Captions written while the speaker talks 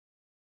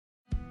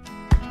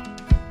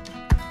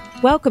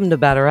Welcome to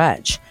Better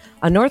Edge,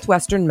 a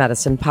Northwestern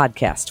medicine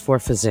podcast for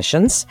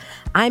physicians.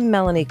 I'm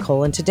Melanie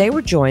Cole, and today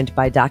we're joined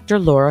by Dr.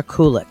 Laura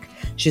Kulik.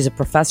 She's a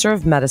professor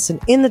of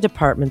medicine in the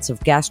departments of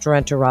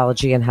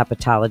gastroenterology and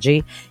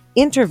hepatology,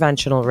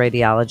 interventional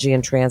radiology,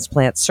 and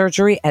transplant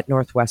surgery at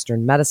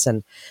Northwestern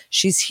Medicine.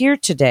 She's here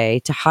today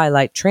to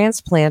highlight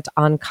transplant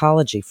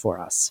oncology for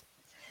us.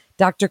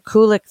 Dr.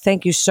 Kulik,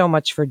 thank you so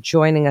much for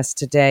joining us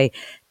today.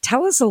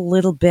 Tell us a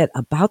little bit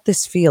about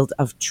this field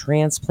of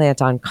transplant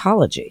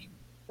oncology.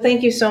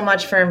 Thank you so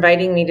much for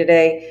inviting me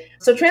today.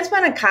 So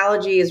transplant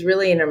oncology is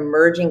really an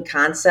emerging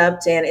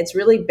concept, and it's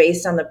really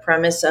based on the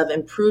premise of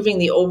improving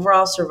the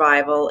overall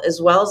survival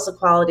as well as the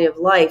quality of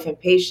life in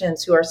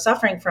patients who are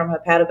suffering from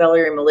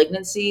hepatobiliary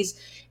malignancies.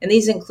 And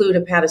these include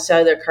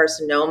hepatocellular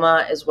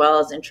carcinoma as well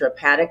as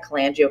intrahepatic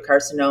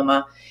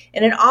cholangiocarcinoma.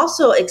 And it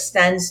also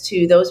extends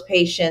to those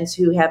patients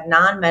who have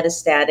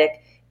non-metastatic,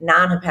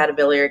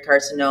 non-hepatobiliary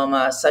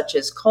carcinoma, such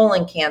as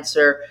colon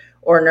cancer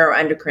or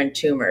neuroendocrine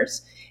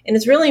tumors. And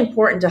it's really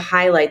important to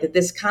highlight that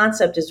this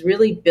concept is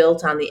really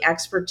built on the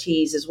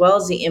expertise as well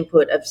as the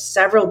input of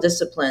several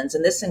disciplines.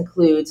 And this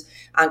includes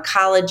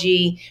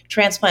oncology,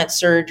 transplant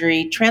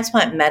surgery,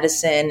 transplant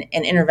medicine,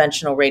 and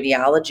interventional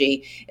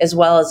radiology, as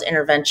well as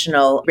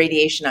interventional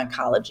radiation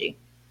oncology.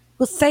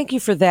 Well, thank you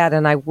for that,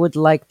 and I would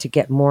like to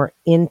get more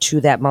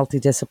into that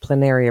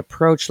multidisciplinary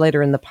approach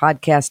later in the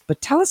podcast,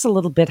 but tell us a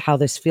little bit how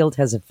this field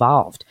has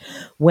evolved.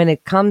 When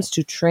it comes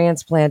to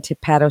transplant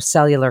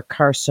hepatocellular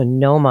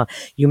carcinoma,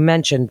 you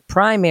mentioned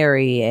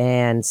primary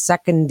and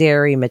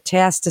secondary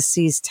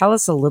metastases. Tell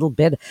us a little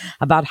bit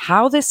about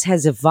how this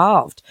has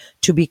evolved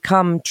to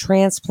become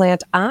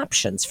transplant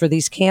options for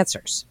these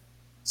cancers.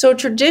 So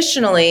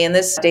traditionally, and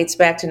this dates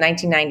back to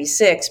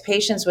 1996,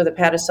 patients with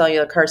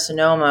hepatocellular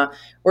carcinoma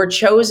were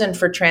chosen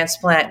for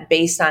transplant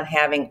based on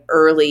having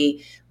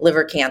early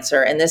liver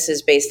cancer, and this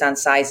is based on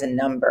size and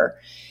number.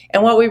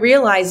 And what we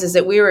realized is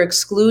that we were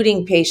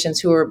excluding patients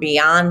who were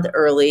beyond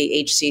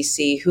early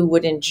HCC who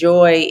would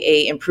enjoy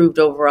a improved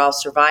overall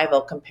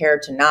survival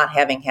compared to not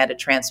having had a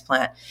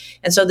transplant.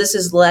 And so this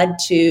has led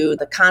to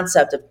the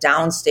concept of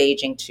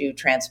downstaging to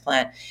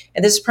transplant.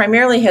 And this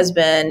primarily has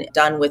been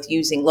done with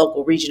using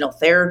local regional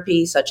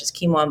therapy such as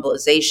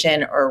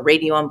chemoembolization or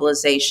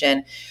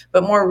radioembolization.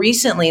 But more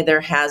recently,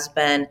 there has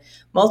been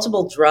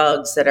multiple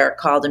drugs that are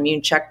called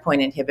immune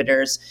checkpoint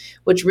inhibitors,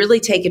 which really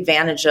take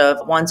advantage of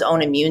one's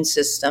own immune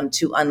system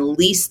to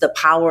unleash the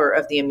power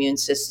of the immune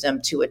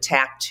system to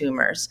attack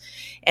tumors.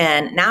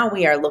 And now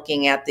we are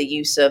looking at the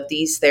use of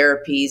these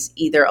therapies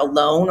either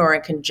alone or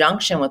in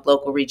conjunction with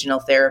local regional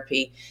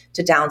therapy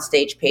to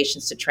downstage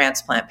patients to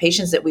transplant,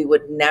 patients that we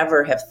would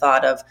never have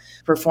thought of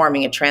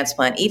performing a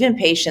transplant, even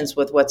patients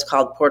with what's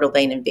called portal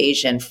vein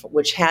invasion,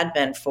 which had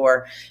been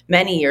for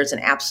many years an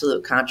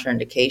absolute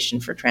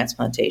contraindication for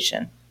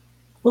transplantation.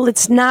 Well,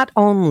 it's not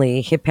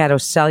only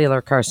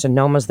hepatocellular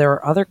carcinomas. There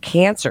are other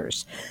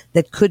cancers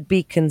that could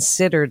be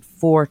considered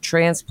for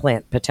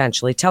transplant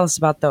potentially. Tell us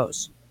about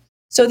those.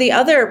 So the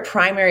other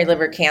primary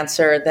liver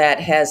cancer that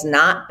has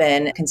not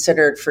been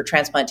considered for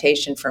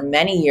transplantation for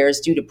many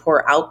years due to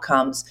poor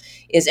outcomes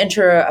is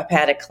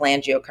intrahepatic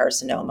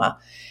cholangiocarcinoma.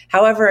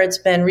 However, it's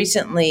been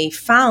recently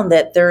found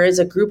that there is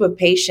a group of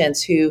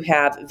patients who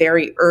have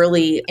very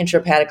early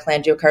intrahepatic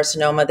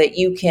cholangiocarcinoma that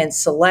you can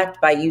select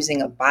by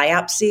using a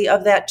biopsy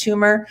of that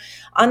tumor.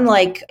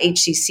 Unlike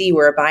HCC,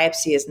 where a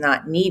biopsy is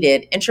not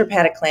needed,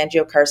 intrahepatic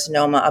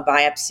cholangiocarcinoma, a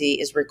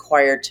biopsy is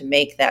required to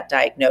make that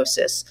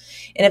diagnosis.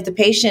 And if the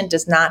patient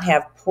does not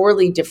have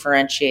poorly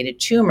differentiated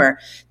tumor,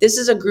 this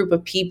is a group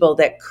of people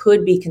that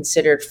could be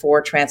considered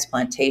for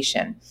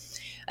transplantation.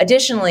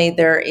 Additionally,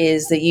 there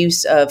is the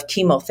use of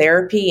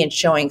chemotherapy and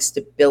showing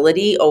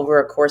stability over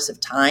a course of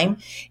time.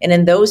 And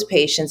in those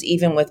patients,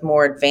 even with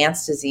more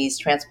advanced disease,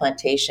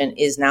 transplantation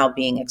is now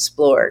being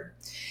explored.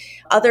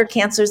 Other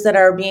cancers that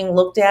are being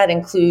looked at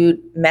include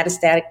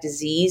metastatic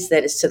disease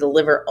that is to the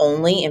liver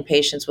only in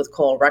patients with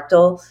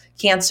colorectal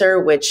cancer,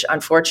 which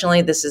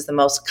unfortunately this is the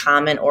most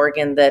common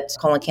organ that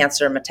colon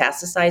cancer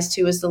metastasizes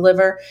to is the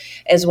liver,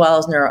 as well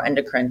as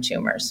neuroendocrine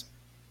tumors.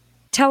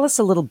 Tell us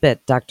a little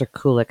bit, Dr.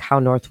 Kulik, how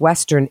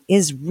Northwestern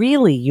is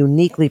really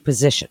uniquely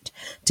positioned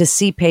to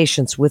see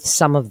patients with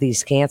some of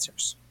these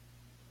cancers.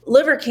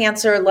 Liver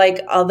cancer,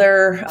 like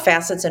other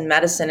facets in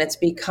medicine, it's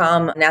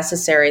become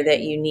necessary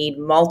that you need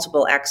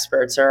multiple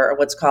experts or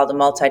what's called a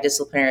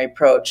multidisciplinary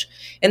approach.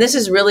 And this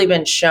has really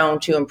been shown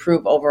to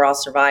improve overall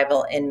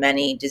survival in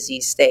many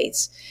disease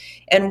states.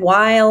 And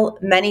while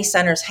many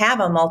centers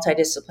have a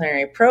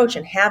multidisciplinary approach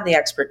and have the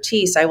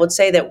expertise, I would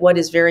say that what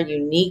is very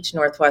unique to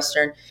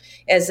Northwestern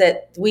is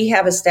that we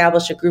have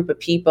established a group of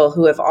people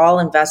who have all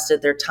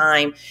invested their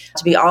time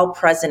to be all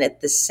present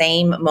at the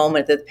same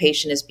moment that the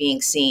patient is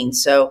being seen.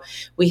 So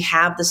we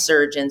have the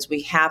surgeons,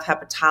 we have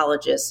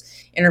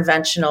hepatologists,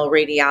 interventional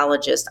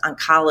radiologists,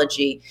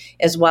 oncology,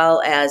 as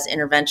well as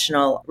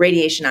interventional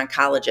radiation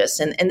oncologists.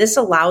 And this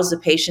allows the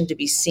patient to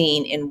be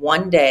seen in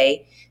one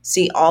day,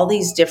 see all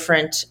these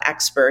different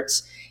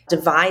experts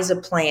devise a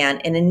plan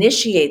and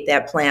initiate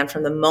that plan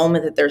from the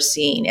moment that they're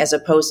seen, as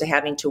opposed to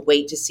having to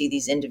wait to see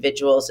these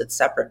individuals at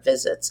separate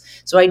visits.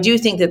 So I do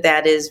think that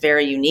that is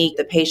very unique.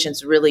 The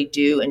patients really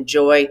do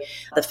enjoy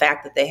the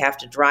fact that they have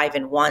to drive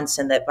in once,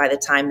 and that by the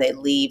time they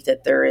leave,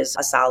 that there is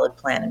a solid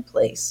plan in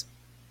place.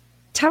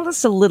 Tell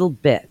us a little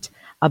bit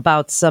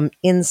about some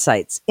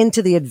insights into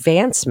the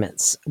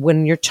advancements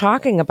when you're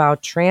talking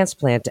about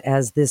transplant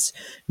as this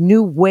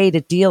new way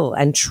to deal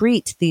and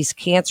treat these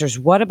cancers.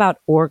 What about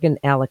organ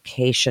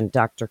allocation,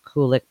 Dr.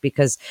 Kulik?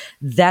 Because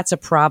that's a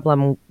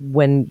problem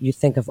when you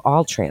think of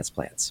all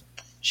transplants.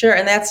 Sure,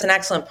 and that's an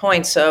excellent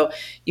point. So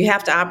you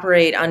have to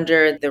operate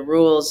under the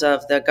rules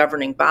of the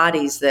governing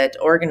bodies that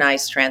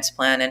organize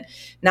transplant, and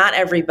not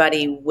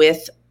everybody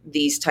with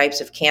these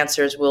types of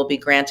cancers will be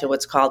granted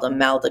what's called a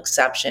MELD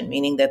exception,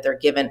 meaning that they're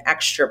given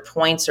extra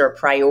points or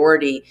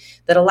priority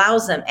that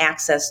allows them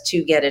access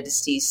to get a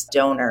deceased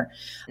donor.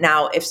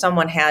 Now, if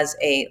someone has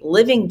a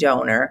living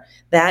donor,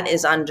 that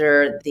is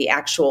under the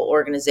actual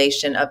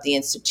organization of the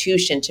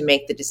institution to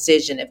make the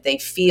decision if they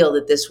feel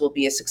that this will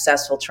be a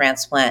successful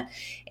transplant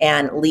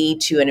and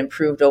lead to an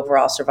improved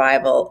overall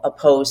survival,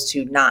 opposed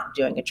to not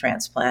doing a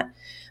transplant.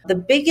 The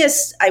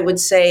biggest, I would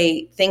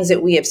say, things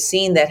that we have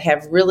seen that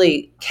have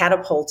really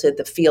catapulted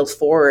the field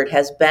forward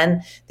has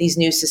been these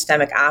new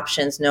systemic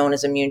options known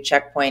as immune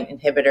checkpoint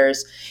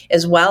inhibitors,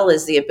 as well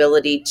as the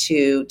ability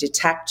to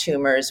detect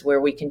tumors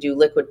where we can do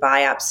liquid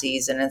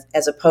biopsies, and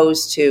as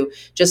opposed to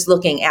just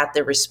looking at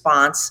the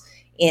response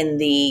in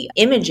the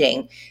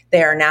imaging,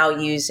 they are now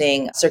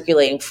using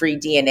circulating free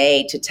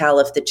DNA to tell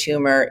if the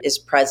tumor is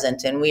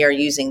present. And we are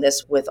using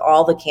this with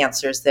all the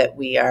cancers that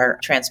we are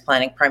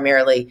transplanting,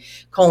 primarily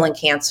colon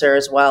cancer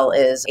as well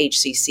as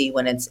HCC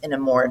when it's in a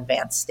more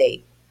advanced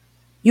state.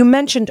 You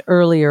mentioned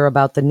earlier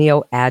about the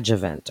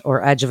neoadjuvant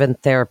or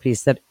adjuvant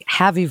therapies that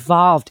have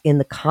evolved in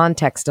the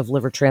context of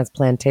liver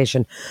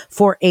transplantation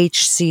for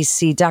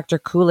HCC. Dr.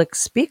 Kulik,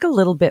 speak a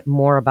little bit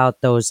more about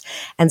those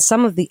and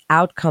some of the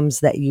outcomes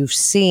that you've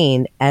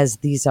seen as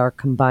these are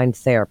combined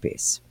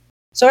therapies.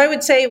 So I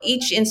would say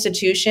each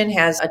institution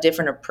has a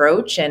different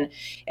approach. And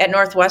at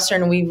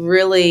Northwestern, we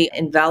really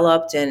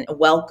enveloped and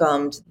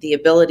welcomed the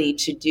ability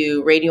to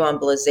do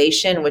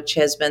radioembolization, which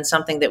has been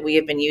something that we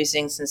have been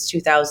using since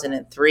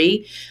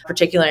 2003,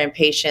 particularly in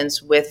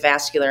patients with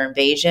vascular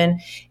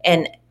invasion.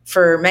 And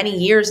for many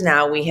years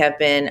now, we have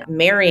been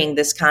marrying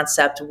this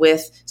concept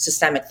with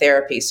systemic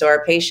therapy. So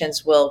our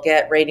patients will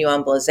get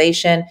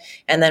radioembolization,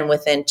 and then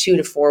within 2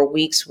 to 4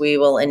 weeks, we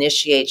will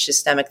initiate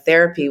systemic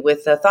therapy,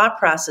 with the thought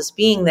process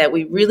being that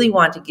we really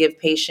want to give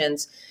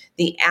patients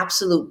the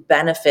absolute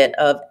benefit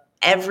of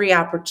every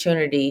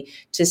opportunity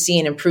to see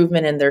an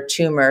improvement in their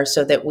tumor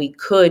so that we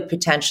could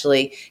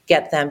potentially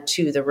get them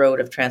to the road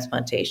of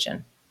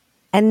transplantation.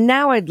 And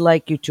now I'd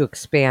like you to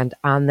expand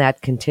on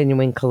that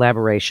continuing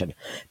collaboration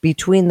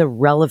between the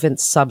relevant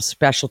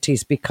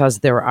subspecialties, because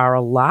there are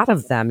a lot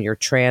of them, your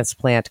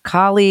transplant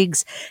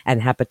colleagues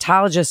and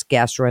hepatologists,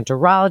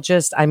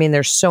 gastroenterologists. I mean,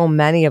 there's so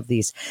many of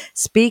these.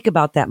 Speak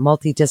about that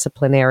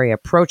multidisciplinary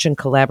approach and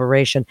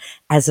collaboration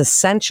as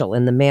essential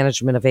in the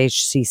management of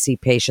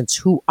HCC patients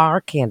who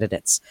are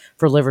candidates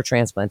for liver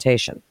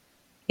transplantation.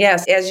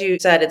 Yes, as you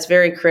said, it's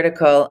very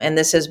critical, and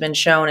this has been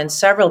shown in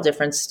several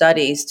different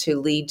studies to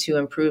lead to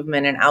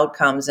improvement in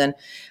outcomes. And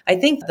I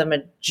think the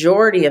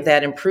majority of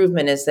that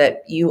improvement is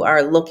that you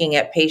are looking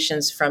at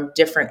patients from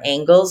different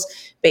angles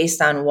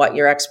based on what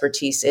your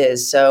expertise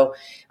is. So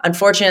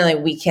unfortunately,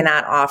 we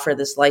cannot offer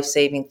this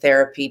life-saving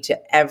therapy to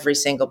every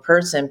single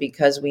person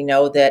because we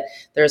know that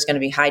there's going to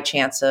be high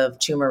chance of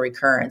tumor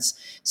recurrence.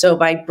 So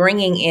by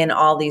bringing in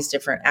all these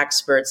different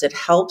experts, it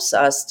helps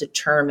us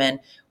determine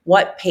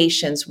what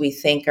patients we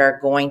think are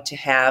going to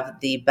have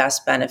the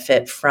best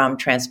benefit from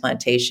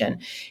transplantation.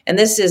 And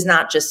this is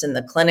not just in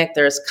the clinic.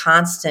 There's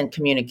constant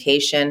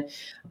communication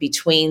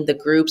between the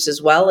groups,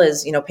 as well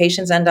as,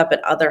 patients end up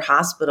at other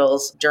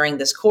hospitals during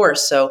this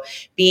course. So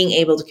being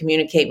able to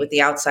communicate with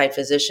the outside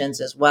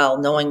physicians as well,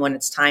 knowing when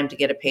it's time to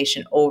get a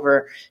patient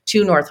over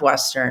to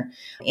Northwestern.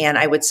 And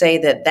I would say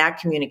that that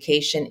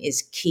communication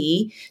is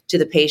key to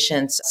the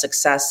patient's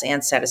success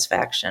and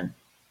satisfaction.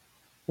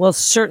 Well,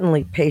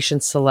 certainly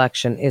patient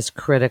selection is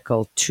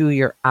critical to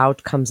your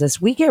outcomes. As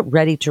we get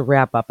ready to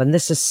wrap up, and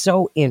this is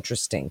so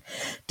interesting,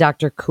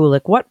 Dr.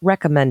 Kulik, what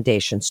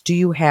recommendations do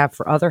you have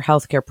for other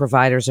healthcare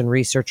providers and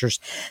researchers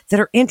that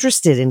are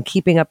interested in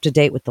keeping up to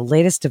date with the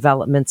latest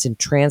developments in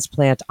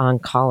transplant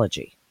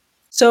oncology?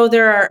 So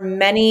there are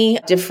many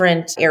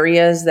different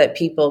areas that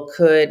people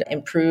could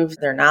improve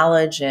their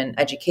knowledge and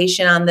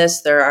education on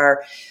this. There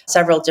are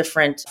several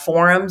different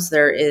forums.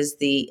 There is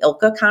the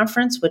ILCA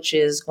conference, which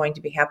is going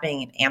to be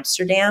happening in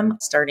Amsterdam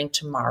starting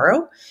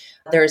tomorrow.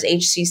 There's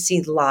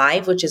HCC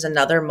Live, which is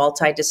another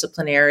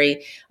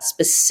multidisciplinary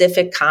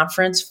specific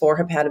conference for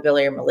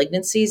hepatobiliary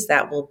malignancies.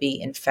 That will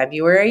be in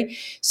February.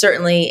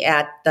 Certainly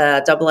at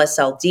the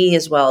SSLD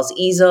as well as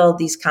EASL,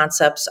 these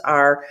concepts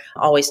are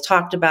always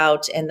talked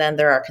about. And then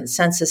there are consensus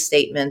consensus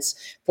statements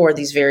for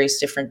these various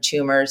different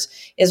tumors,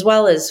 as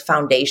well as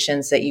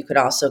foundations that you could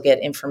also get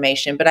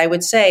information. But I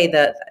would say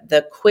that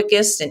the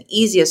quickest and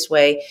easiest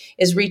way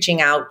is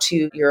reaching out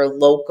to your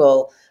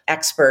local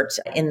expert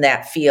in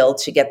that field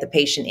to get the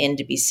patient in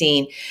to be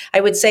seen.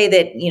 I would say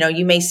that,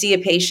 you may see a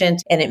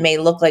patient and it may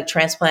look like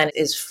transplant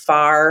is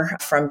far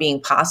from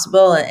being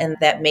possible, and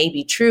that may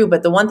be true.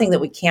 But the one thing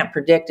that we can't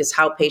predict is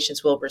how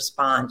patients will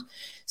respond.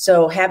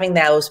 So having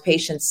those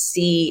patients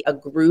see a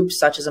group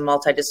such as a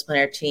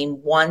multidisciplinary team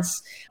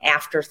once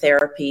after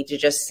therapy to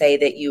just say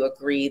that you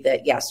agree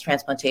that, yes,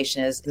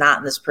 transplantation is not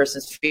in this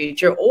person's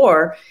future,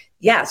 or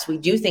yes, we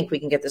do think we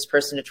can get this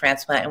person to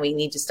transplant, and we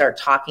need to start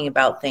talking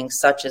about things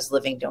such as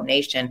living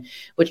donation,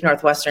 which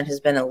Northwestern has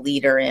been a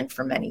leader in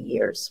for many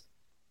years.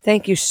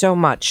 Thank you so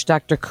much,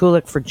 Dr.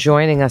 Kulik, for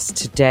joining us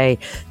today.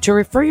 To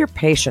refer your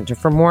patient or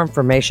for more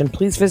information,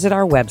 please visit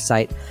our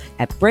website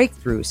at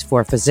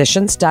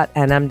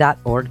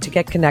breakthroughsforphysicians.nm.org to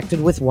get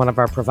connected with one of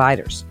our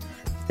providers.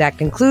 That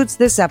concludes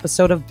this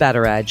episode of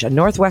Better Edge, a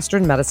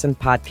Northwestern Medicine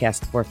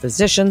podcast for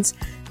physicians.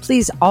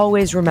 Please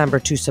always remember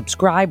to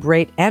subscribe,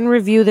 rate, and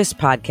review this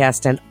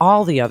podcast and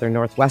all the other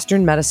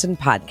Northwestern Medicine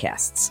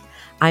podcasts.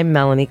 I'm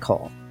Melanie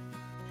Cole.